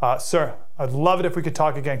Pawlowski. Sir, I'd love it if we could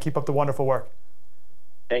talk again. Keep up the wonderful work.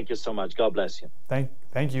 Thank you so much. God bless you.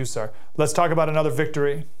 Thank you, sir. Let's talk about another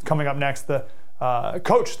victory coming up next. The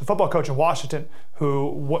football coach in Washington,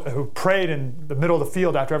 who prayed in the middle of the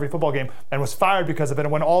field after every football game and was fired because of it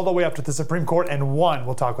and went all the way up to the Supreme Court and won.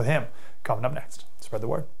 We'll talk with him coming up next. Spread the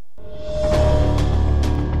word.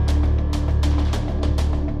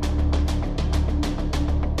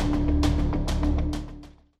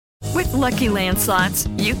 With Lucky Land Slots,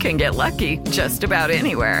 you can get lucky just about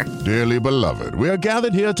anywhere. Dearly beloved, we are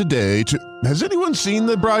gathered here today to... Has anyone seen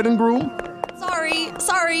the bride and groom?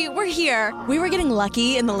 Sorry, we're here. We were getting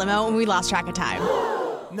lucky in the limo and we lost track of time.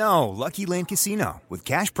 No, Lucky Land Casino, with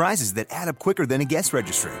cash prizes that add up quicker than a guest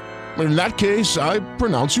registry. In that case, I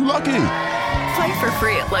pronounce you lucky. Play for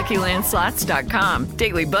free at LuckyLandSlots.com.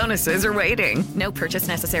 Daily bonuses are waiting. No purchase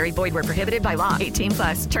necessary. Void where prohibited by law.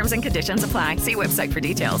 18+. Terms and conditions apply. See website for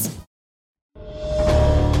details.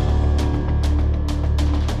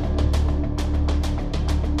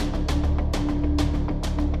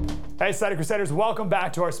 Hey, Cider Crusaders, welcome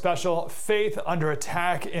back to our special Faith Under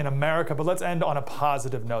Attack in America, but let's end on a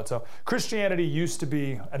positive note. So Christianity used to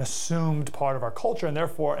be an assumed part of our culture and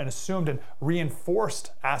therefore an assumed and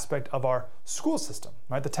reinforced aspect of our school system,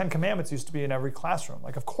 right? The 10 Commandments used to be in every classroom.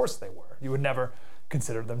 Like, of course they were. You would never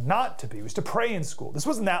consider them not to be. We used to pray in school. This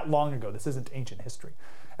wasn't that long ago. This isn't ancient history.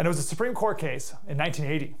 And it was a Supreme Court case in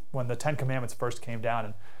 1980 when the 10 Commandments first came down.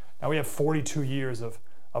 And now we have 42 years of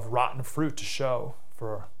rotten fruit to show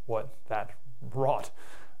for what that wrought.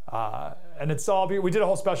 And it's all, we did a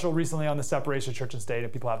whole special recently on the separation of church and state,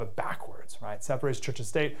 and people have it backwards, right? Separation of church and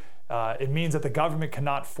state, it means that the government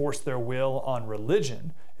cannot force their will on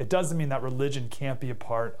religion. It doesn't mean that religion can't be a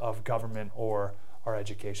part of government or our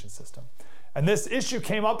education system. And this issue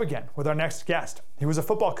came up again with our next guest. He was a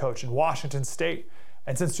football coach in Washington State.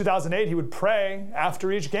 And since 2008, he would pray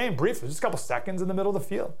after each game, briefly, just a couple seconds in the middle of the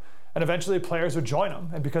field. And eventually players would join him.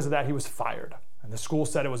 And because of that, he was fired. And the school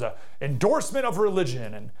said it was an endorsement of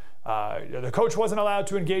religion. And the coach wasn't allowed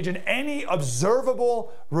to engage in any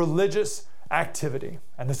observable religious activity.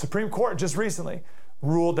 And the Supreme Court just recently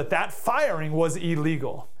ruled that that firing was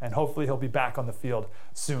illegal. And hopefully he'll be back on the field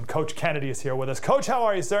soon. Coach Kennedy is here with us. Coach, how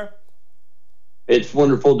are you, sir? It's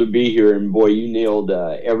wonderful to be here, and boy, you nailed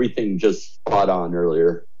everything just spot on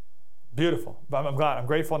earlier. Beautiful. I'm glad. I'm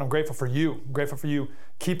grateful, and I'm grateful for you. I'm grateful for you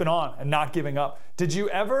keeping on and not giving up. Did you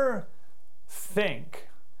ever think,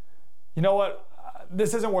 you know what,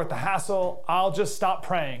 this isn't worth the hassle, I'll just stop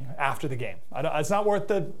praying after the game. It's not worth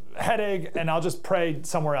the headache, and I'll just pray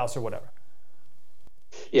somewhere else or whatever?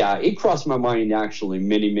 Yeah, it crossed my mind actually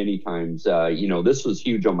many, many times. This was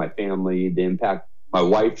huge on my family, the impact. My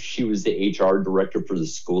wife, she was the HR director for the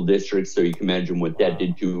school district, so you can imagine what that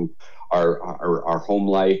did to our home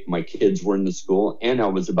life. My kids were in the school, and I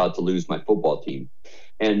was about to lose my football team.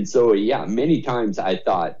 And so, yeah, many times I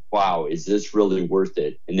thought, wow, is this really worth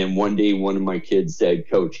it? And then one day, one of my kids said,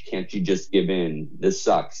 Coach, can't you just give in? This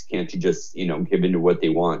sucks. Can't you just, give in to what they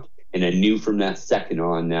want? And I knew from that second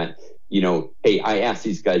on that, hey, I asked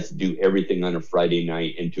these guys to do everything on a Friday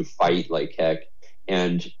night and to fight like heck.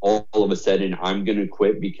 And all of a sudden, I'm going to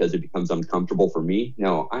quit because it becomes uncomfortable for me.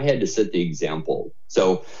 No, I had to set the example.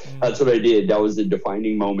 So that's what I did. That was the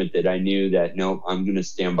defining moment that I knew that, no, I'm going to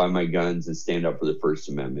stand by my guns and stand up for the First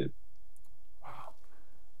Amendment. Wow.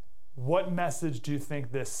 What message do you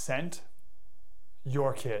think this sent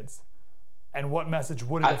your kids? And what message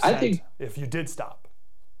would it have sent if you did stop?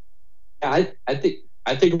 I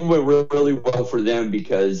think it went really well for them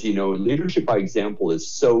because, leadership by example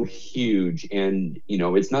is so huge. And,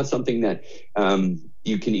 it's not something that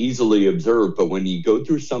you can easily observe. But when you go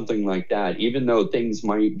through something like that, even though things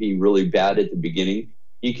might be really bad at the beginning,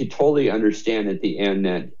 you could totally understand at the end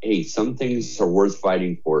that, hey, some things are worth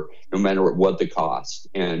fighting for, no matter what the cost.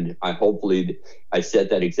 And hopefully I set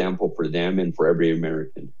that example for them and for every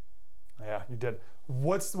American. Yeah, you did.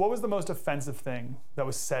 What was the most offensive thing that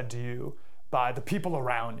was said to you by the people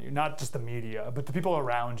around you, not just the media, but the people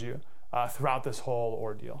around you throughout this whole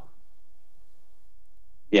ordeal?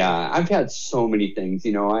 Yeah, I've had so many things.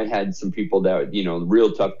 I had some people that,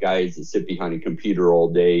 real tough guys that sit behind a computer all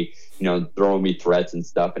day, throwing me threats and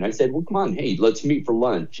stuff. And I said, well, come on, hey, let's meet for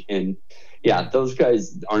lunch. And yeah, those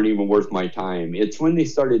guys aren't even worth my time. It's when they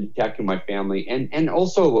started attacking my family and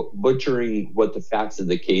also butchering what the facts of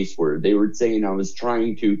the case were. They were saying I was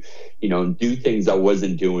trying to, do things I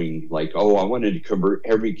wasn't doing, like, I wanted to convert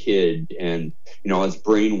every kid and, I was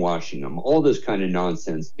brainwashing them, all this kind of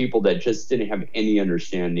nonsense. People that just didn't have any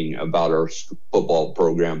understanding about our football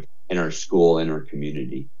program and our school and our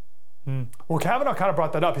community. Well, Kavanaugh kind of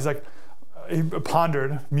brought that up. He's like, he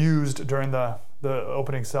mused during the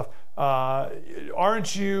opening stuff.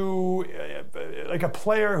 Aren't you like a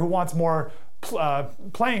player who wants more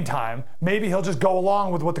playing time? Maybe he'll just go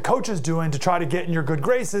along with what the coach is doing to try to get in your good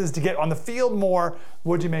graces, to get on the field more.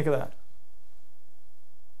 What do you make of that?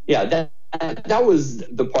 Yeah, that was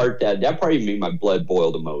the part that probably made my blood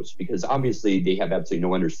boil the most, because obviously they have absolutely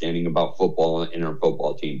no understanding about football and our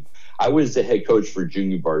football team. I was the head coach for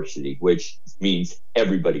junior varsity, which means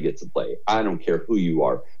everybody gets to play. I don't care who you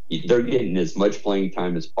are. They're getting as much playing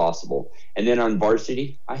time as possible. And then on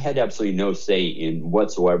varsity, I had absolutely no say in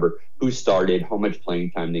whatsoever who started, how much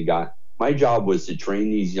playing time they got. My job was to train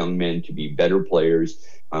these young men to be better players,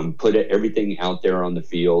 put everything out there on the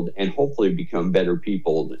field, and hopefully become better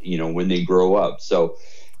people, when they grow up. So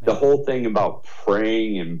the whole thing about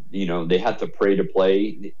praying and, they have to pray to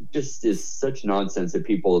play, just is such nonsense that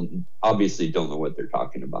people obviously don't know what they're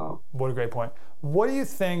talking about. What a great point. What do you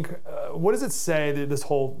think, what does it say, this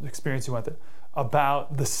whole experience you went through,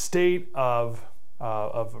 about the state of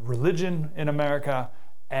religion in America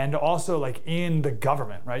and also like in the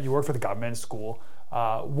government, right? You work for the government, school.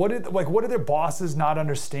 What did their bosses not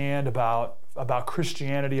understand about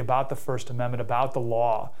Christianity, about the First Amendment, about the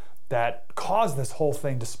law that caused this whole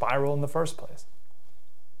thing to spiral in the first place?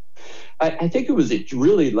 I think it was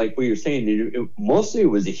really like what you're saying. Mostly it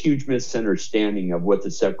was a huge misunderstanding of what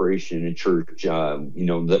the separation in church,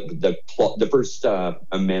 the First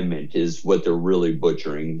Amendment is what they're really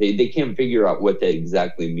butchering. They can't figure out what that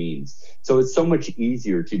exactly means. So it's so much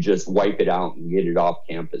easier to just wipe it out and get it off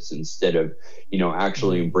campus instead of,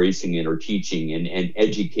 actually embracing it or teaching and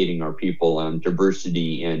educating our people on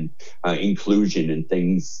diversity and inclusion and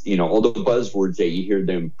things, all the buzzwords that you hear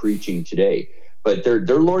them preaching today. But their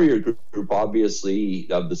lawyer group, obviously,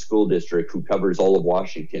 of the school district who covers all of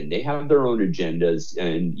Washington, they have their own agendas.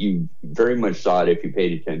 And you very much saw it if you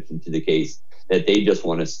paid attention to the case, that they just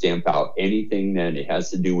want to stamp out anything that it has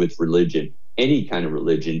to do with religion, any kind of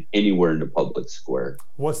religion, anywhere in the public square.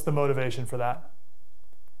 What's the motivation for that?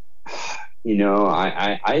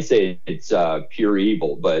 I say it's pure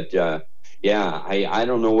evil, but I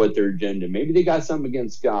don't know what their agenda. Maybe they got something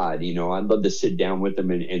against God. I'd love to sit down with them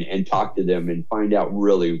and talk to them and find out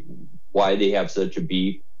really why they have such a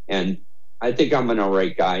beef. And I think I'm an all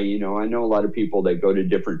right guy. I know a lot of people that go to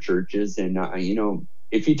different churches, and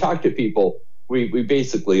if you talk to people, we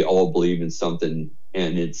basically all believe in something,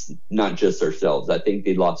 and it's not just ourselves. I think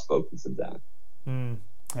they lost focus of that.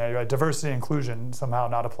 Yeah, you're right. Diversity and inclusion somehow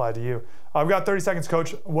not applied to you. I've got 30 seconds,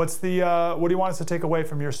 Coach. What do you want us to take away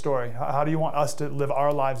from your story? How do you want us to live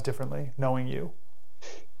our lives differently, knowing you?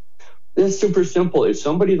 It's super simple. If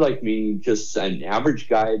somebody like me, just an average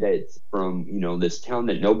guy that's from, this town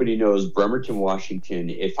that nobody knows, Bremerton, Washington,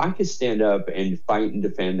 if I could stand up and fight and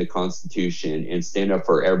defend the Constitution and stand up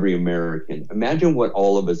for every American, imagine what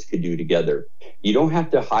all of us could do together. You don't have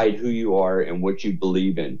to hide who you are and what you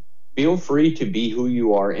believe in. Feel free to be who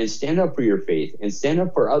you are and stand up for your faith and stand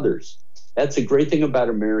up for others. That's a great thing about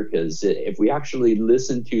America, is that if we actually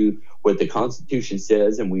listen to what the Constitution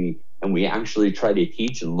says and we actually try to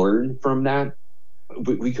teach and learn from that,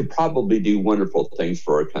 we could probably do wonderful things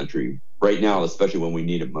for our country right now, especially when we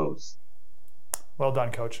need it most. Well done,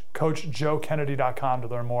 Coach. CoachJoeKennedy.com to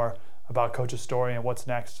learn more about Coach's story and what's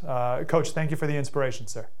next. Coach, thank you for the inspiration,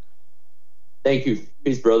 sir. Thank you.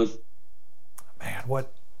 Peace, brothers. Man,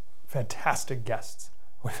 what fantastic guests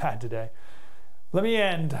we've had today. Let me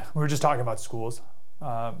end, we were just talking about schools.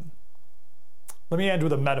 Let me end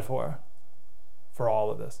with a metaphor for all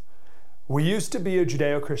of this. We used to be a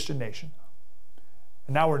Judeo-Christian nation,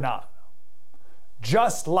 and now we're not.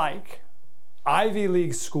 Just like Ivy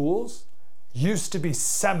League schools used to be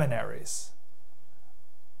seminaries,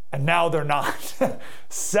 and now they're not.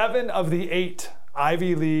 7 of the 8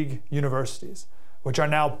 Ivy League universities, which are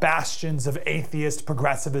now bastions of atheist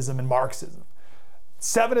progressivism and Marxism,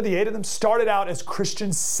 7 of the 8 of them started out as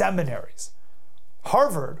Christian seminaries.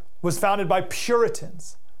 Harvard was founded by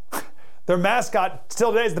Puritans. Their mascot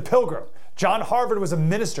still today is the Pilgrim. John Harvard was a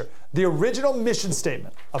minister. The original mission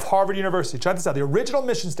statement of Harvard University, check this out, the original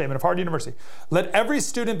mission statement of Harvard University: let every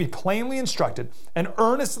student be plainly instructed and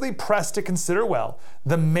earnestly pressed to consider well,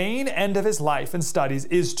 the main end of his life and studies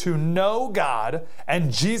is to know God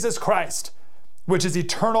and Jesus Christ, which is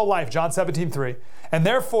eternal life, John 17:3, and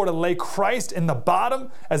therefore to lay Christ in the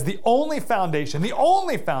bottom as the only foundation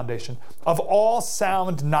of all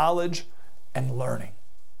sound knowledge and learning.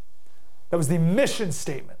 That was the mission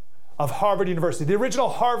statement of Harvard University. The original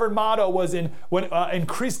Harvard motto was in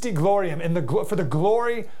Christi Gloriam, for the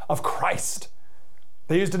glory of Christ.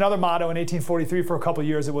 They used another motto in 1843 for a couple of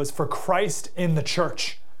years. It was for Christ in the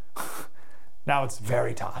church. Now it's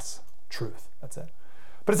Veritas, truth. That's it.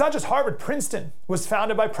 But it's not just Harvard. Princeton was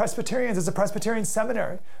founded by Presbyterians as a Presbyterian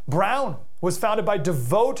seminary. Brown was founded by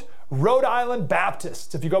devout Rhode Island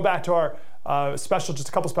Baptists. If you go back to our special, just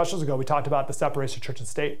a couple specials ago, we talked about the separation of church and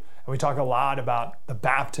state. And we talk a lot about the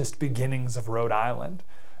Baptist beginnings of Rhode Island.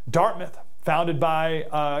 Dartmouth, founded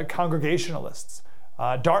by Congregationalists.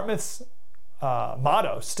 Dartmouth's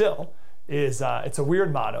motto still is, it's a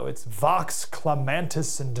weird motto. It's Vox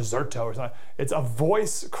Clamantis in Deserto or something. It's a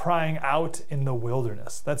voice crying out in the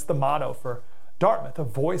wilderness. That's the motto for Dartmouth, a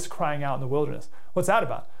voice crying out in the wilderness. What's that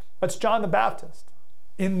about? That's John the Baptist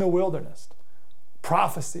in the wilderness,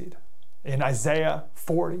 prophesied in Isaiah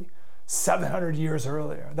 40, 700 years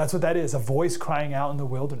earlier. That's what that is, a voice crying out in the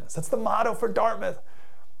wilderness. That's the motto for Dartmouth.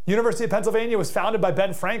 University of Pennsylvania was founded by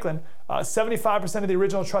Ben Franklin. 75% of the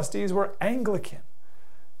original trustees were Anglican.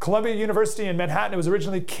 Columbia University in Manhattan, it was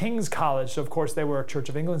originally King's College, so of course they were a Church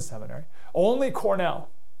of England seminary. Only Cornell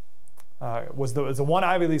was the one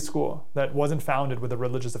Ivy League school that wasn't founded with a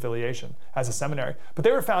religious affiliation as a seminary. But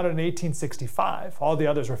they were founded in 1865. All the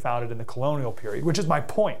others were founded in the colonial period, which is my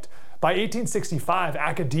point. By 1865,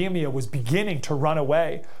 academia was beginning to run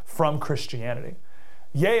away from Christianity.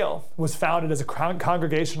 Yale was founded as a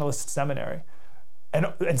Congregationalist seminary in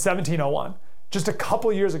 1701. Just a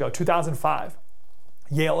couple years ago, 2005,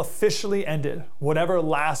 Yale officially ended whatever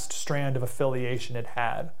last strand of affiliation it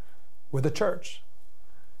had with the church.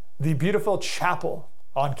 The beautiful chapel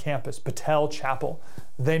on campus, Patel Chapel,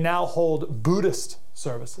 they now hold Buddhist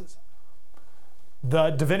services.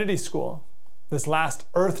 The Divinity School, this last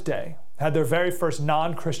Earth Day, had their very first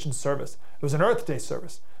non-Christian service. It was an Earth Day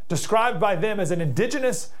service, described by them as an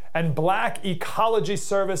indigenous and black ecology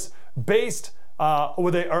service based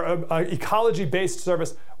ecology-based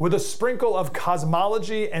service with a sprinkle of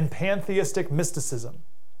cosmology and pantheistic mysticism.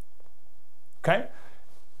 Okay?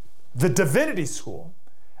 The Divinity School,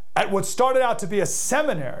 at what started out to be a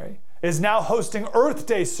seminary, is now hosting Earth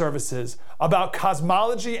Day services about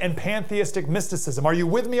cosmology and pantheistic mysticism. Are you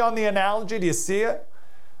with me on the analogy? Do you see it?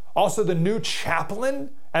 Also, the new chaplain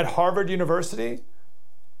at Harvard University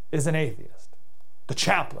is an atheist. The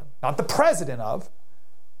chaplain, not the president of,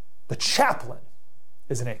 the chaplain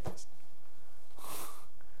is an atheist.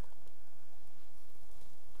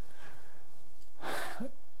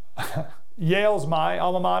 Yale's my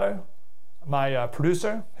alma mater. My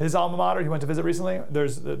producer, his alma mater, he went to visit recently.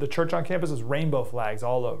 There's the church on campus is rainbow flags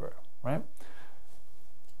all over, right?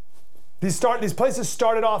 These places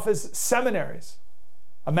started off as seminaries.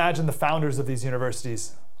 Imagine the founders of these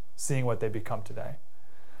universities seeing what they become today.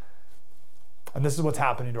 And this is what's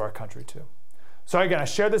happening to our country too. So again, I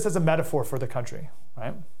share this as a metaphor for the country,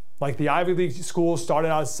 right? Like the Ivy League schools started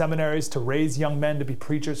out as seminaries to raise young men to be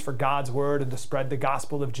preachers for God's word and to spread the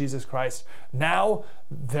gospel of Jesus Christ. Now,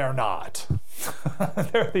 they're not.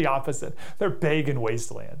 They're the opposite. They're pagan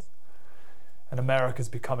wastelands. And America's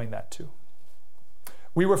becoming that too.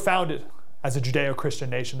 We were founded as a Judeo-Christian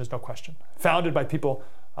nation, there's no question. Founded by people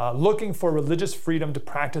looking for religious freedom to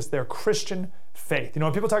practice their Christian faith. You know,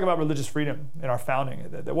 when people talk about religious freedom in our founding,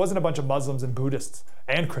 there wasn't a bunch of Muslims and Buddhists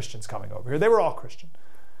and Christians coming over here. They were all Christian.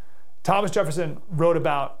 Thomas Jefferson wrote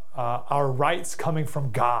about our rights coming from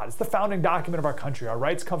God. It's the founding document of our country. Our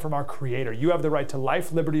rights come from our Creator. You have the right to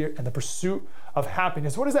life, liberty, and the pursuit of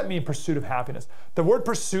happiness. What does that mean, pursuit of happiness? The word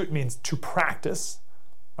pursuit means to practice,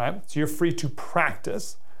 right? So you're free to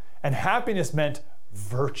practice. And happiness meant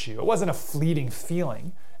virtue. It wasn't a fleeting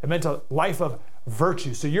feeling. It meant a life of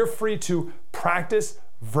virtue. So you're free to practice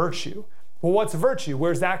virtue. Well, what's virtue?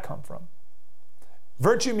 Where's that come from?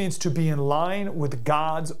 Virtue means to be in line with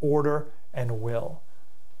God's order and will.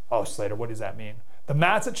 Oh, Slater, what does that mean? The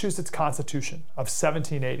Massachusetts Constitution of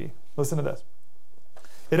 1780, listen to this.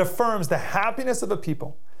 It affirms the happiness of a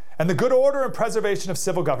people and the good order and preservation of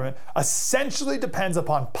civil government essentially depends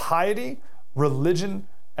upon piety, religion,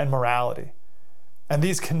 and morality. And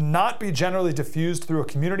these cannot be generally diffused through a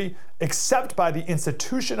community except by the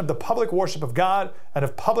institution of the public worship of God and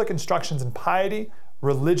of public instructions in piety,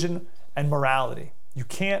 religion, and morality. You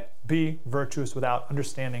can't be virtuous without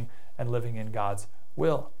understanding and living in God's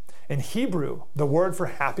will. In Hebrew, the word for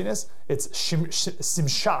happiness, it's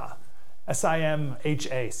simcha,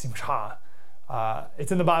 S-I-M-H-A, simcha.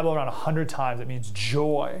 It's in the Bible around 100 times. It means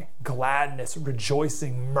joy, gladness,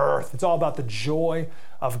 rejoicing, mirth. It's all about the joy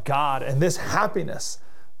of God. And this happiness,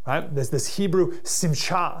 right? This Hebrew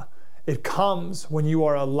simcha, it comes when you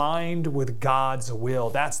are aligned with God's will.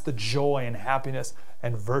 That's the joy and happiness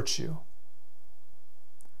and virtue.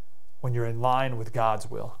 When you're in line with God's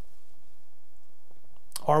will.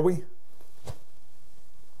 Are we?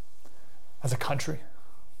 As a country,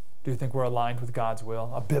 do you think we're aligned with God's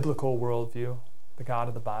will? A biblical worldview, the God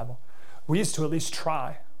of the Bible? We used to at least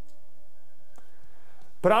try.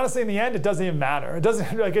 But honestly, in the end, it doesn't even matter. It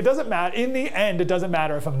doesn't matter. In the end, it doesn't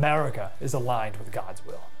matter if America is aligned with God's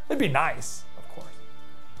will. It'd be nice, of course.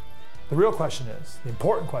 The real question is, the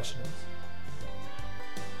important question is,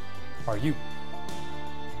 are you?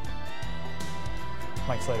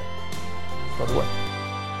 Mike Slater, Brother Wood.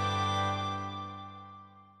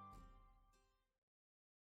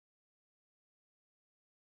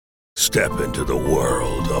 Step into the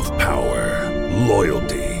world of power,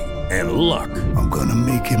 loyalty, and luck. I'm gonna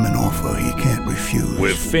make him an offer he can't refuse.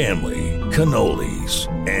 With family, cannolis,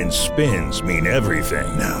 and spins mean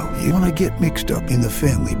everything. Now, you wanna get mixed up in the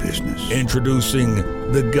family business. Introducing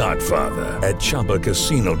The Godfather at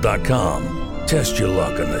ChumbaCasino.com. Test your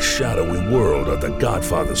luck in the shadowy world of The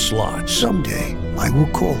Godfather slot. Someday, I will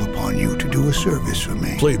call upon you to do a service for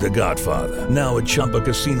me. Play The Godfather, now at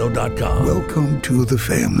ChumbaCasino.com. Welcome to the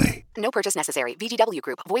family. No purchase necessary. VGW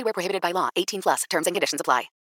Group. Void where prohibited by law. 18+. Terms and conditions apply.